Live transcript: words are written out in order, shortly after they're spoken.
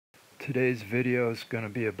Today's video is going to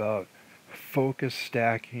be about focus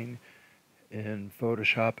stacking in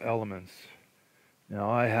Photoshop Elements. Now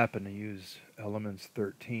I happen to use Elements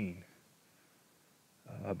 13.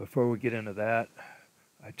 Before we get into that,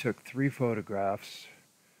 I took 3 photographs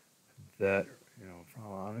that,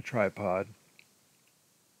 from on a tripod,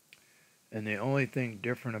 and the only thing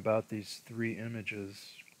different about these 3 images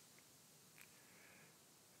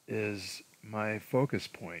is my focus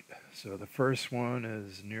point. So the first one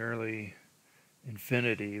is nearly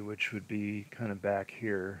infinity, which would be kind of back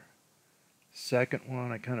here. Second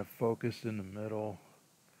one I kind of focused in the middle,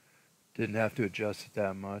 didn't have to adjust it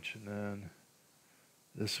that much, and then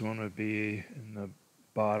this one would be in the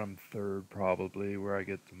bottom third, probably where I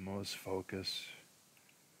get the most focus.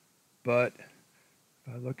 But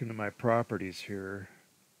if I look into my properties here,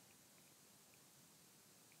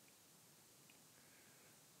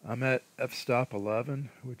 I'm at f-stop 11,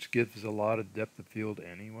 which gives a lot of depth of field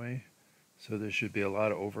anyway, so there should be a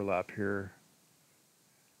lot of overlap here.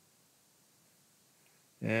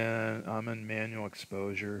 And I'm in manual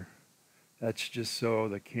exposure. That's just so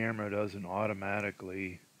the camera doesn't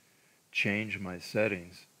automatically change my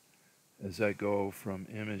settings as I go from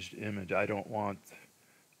image to image. I don't want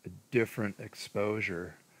a different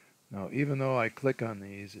exposure. Now, even though I click on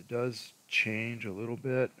these, it does change a little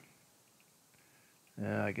bit.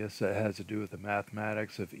 And I guess that has to do with the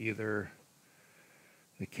mathematics of either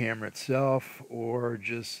the camera itself or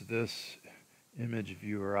just this image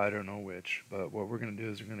viewer. I don't know which, but what we're going to do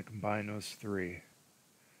is we're going to combine those 3.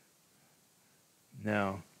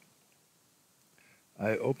 Now,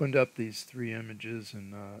 I opened up these 3 images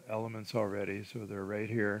in Elements already, so they're right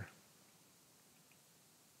here.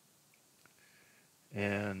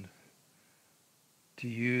 And to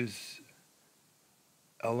use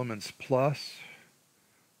Elements Plus,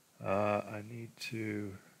 I need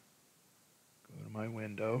to go to my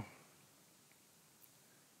window.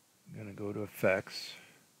 I'm going to go to Effects,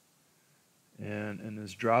 and in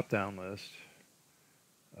this drop-down list,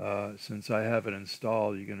 since I have it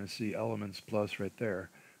installed, you're going to see Elements Plus right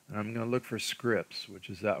there. And I'm going to look for Scripts,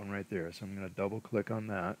 which is that one right there. So I'm going to double-click on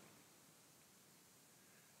that.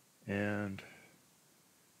 And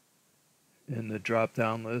in the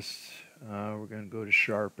drop-down list, we're going to go to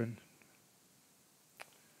Sharpen.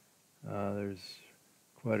 There's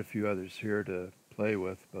quite a few others here to play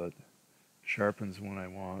with, but Sharpen's one I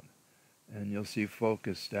want. And you'll see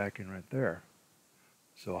focus stacking right there.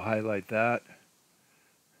 So highlight that,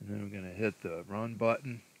 and then we're going to hit the run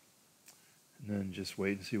button, and then just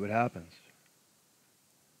wait and see what happens.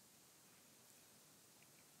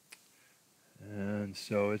 And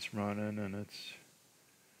so it's running, and it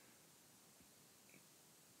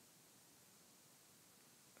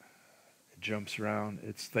jumps around,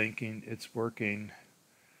 it's thinking, it's working,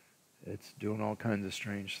 it's doing all kinds of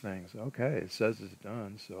strange things. Okay, it says it's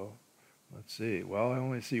done, so let's see. Well, I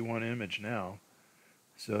only see 1 image now,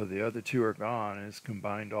 so the other 2 are gone, and it's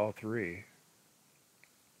combined all 3.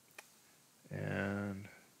 And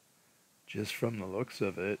just from the looks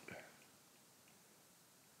of it,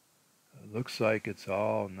 it looks like it's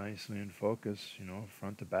all nicely in focus,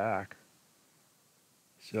 front to back.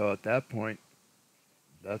 So at that point,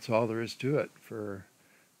 that's all there is to it for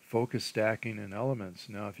focus stacking in Elements.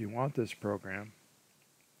 Now, if you want this program,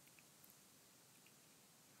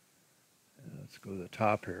 let's go to the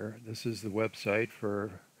top here. This is the website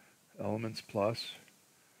for Elements Plus.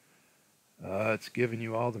 It's giving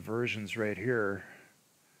you all the versions right here.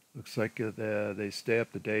 Looks like they stay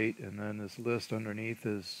up to date, and then this list underneath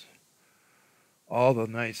is all the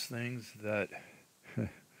nice things that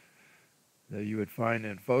that you would find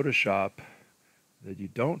in Photoshop that you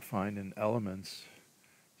don't find in Elements.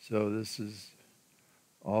 So this is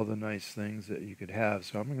all the nice things that you could have.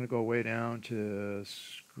 So I'm going to go way down to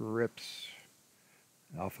Scripts,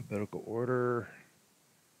 alphabetical order,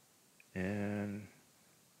 and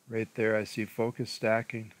right there I see focus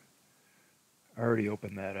stacking. I already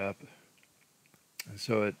opened that up, and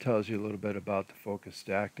so it tells you a little bit about the focus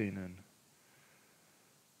stacking and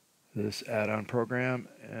this add-on program.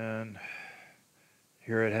 And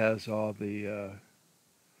here it has all the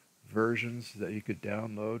versions that you could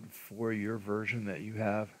download for your version that you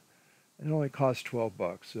have. It only costs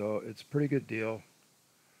 $12, so it's a pretty good deal,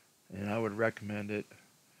 and I would recommend it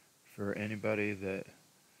for anybody that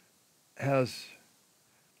has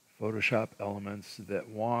Photoshop Elements that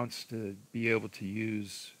wants to be able to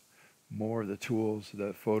use more of the tools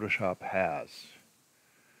that Photoshop has.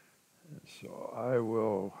 So I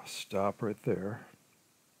will stop right there.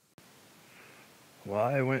 Well,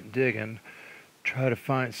 I went digging, try to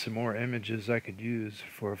find some more images I could use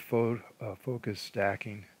for focus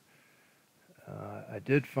stacking. I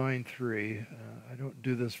did find three. I don't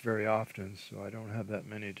do this very often, so I don't have that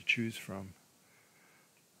many to choose from.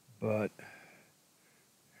 But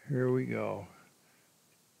here we go.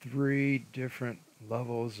 Three different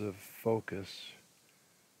levels of focus.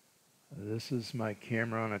 This is my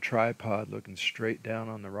camera on a tripod looking straight down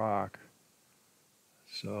on the rock.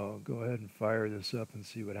 So I'll go ahead and fire this up and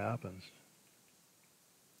see what happens.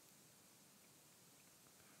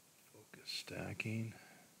 Focus stacking.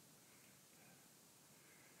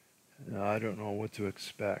 Now, I don't know what to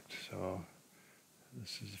expect, so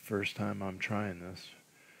this is the first time I'm trying this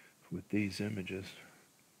with these images.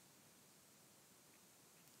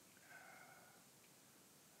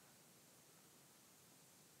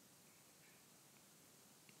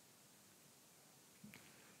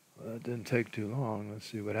 Well, that didn't take too long. Let's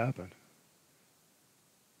see what happened.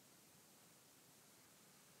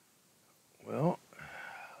 Well,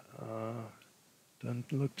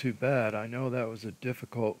 doesn't look too bad. I know that was a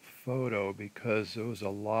difficult photo because there was a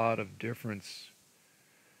lot of difference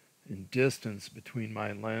in distance between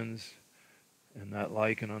my lens and that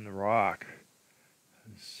lichen on the rock.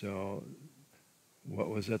 So what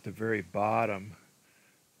was at the very bottom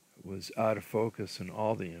was out of focus in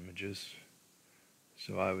all the images.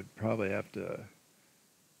 So I would probably have to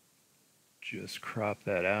just crop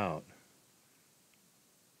that out.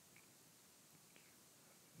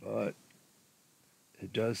 But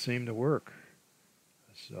it does seem to work.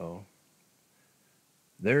 So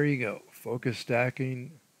there you go. Focus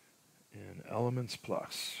stacking in Elements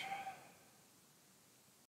Plus.